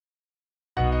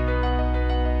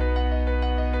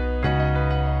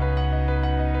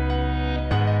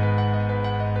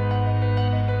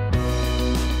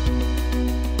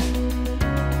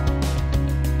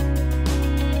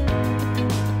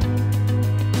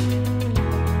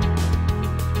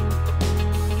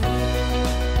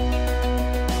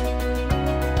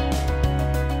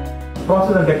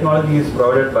process and technology is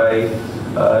provided by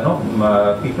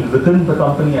people within the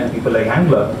company and people like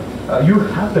Angular, you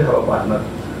have to have a partner.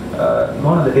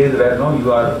 One of the days where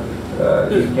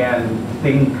you can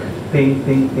think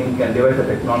and devise a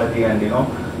technology and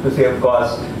to save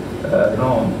cost,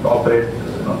 operate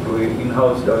through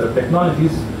in-house developed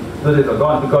technologies. Those days are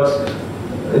gone, because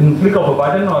in click of a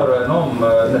button or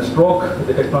in a stroke,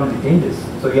 the technology changes.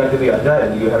 So you have to be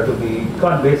agile. You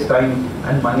can't waste time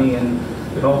and money in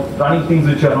running things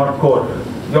which are not core.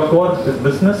 Your core is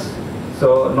business,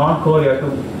 so non-core you have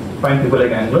to find people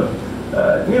like Angular.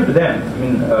 Leave to them. I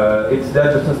mean, it's their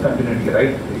business continuity,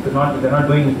 right? If they're not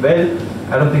doing it well,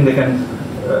 I don't think they can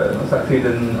succeed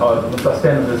in or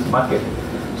sustain in this market.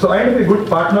 So I have to be a good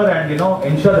partner and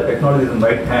ensure the technology is in the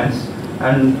right hands.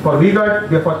 And for VGuard,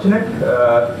 we are fortunate.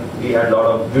 We had a lot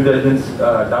of due diligence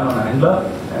done on Angular,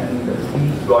 and we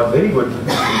got very good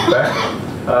feedback.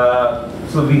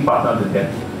 So we partnered with them.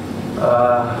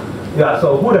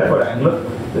 So who referred Angular?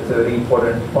 That's a very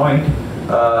important point.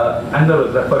 Angular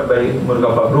was referred by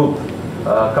Murugappa Group.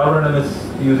 Carborundum is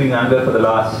using Angular for the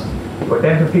last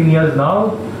 10-15 years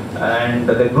now, and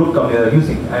the group company are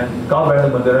using. And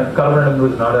Carborundum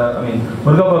Group is not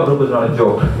Murugappa Group is not a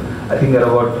joke. I think they're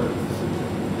about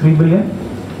 3 billion.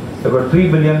 They're about 3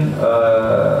 billion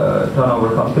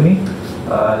turnover company.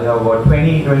 They have about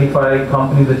 20-25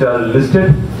 companies which are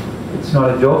listed. It's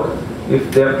not a joke.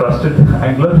 If they have trusted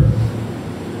Angular,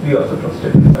 we also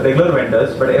trusted regular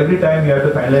vendors, but every time you have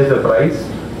to finalize the price,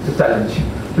 it's a challenge.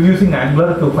 So using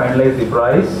Angular to finalize the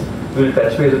price, we'll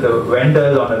touch base with the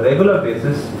vendors on a regular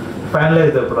basis,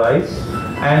 finalize the price,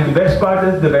 and the best part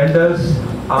is the vendors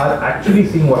are actually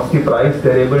seeing what's the price.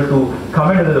 They're able to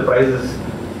comment whether the price is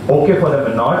okay for them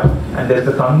or not, and there's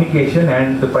the communication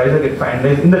and the price that get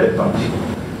finalized in the technology.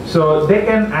 So they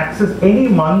can access any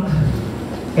month,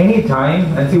 any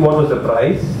time, and see what was the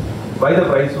price, why the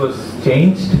price was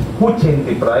changed, who changed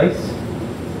the price,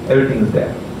 everything is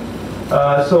there.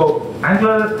 So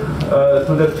Angular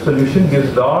through the solution gives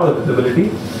a lot of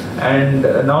visibility, and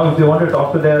now if they want to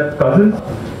talk to their cousins,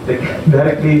 they can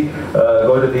directly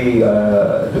go to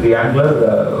the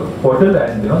Angular portal,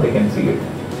 and they can see it.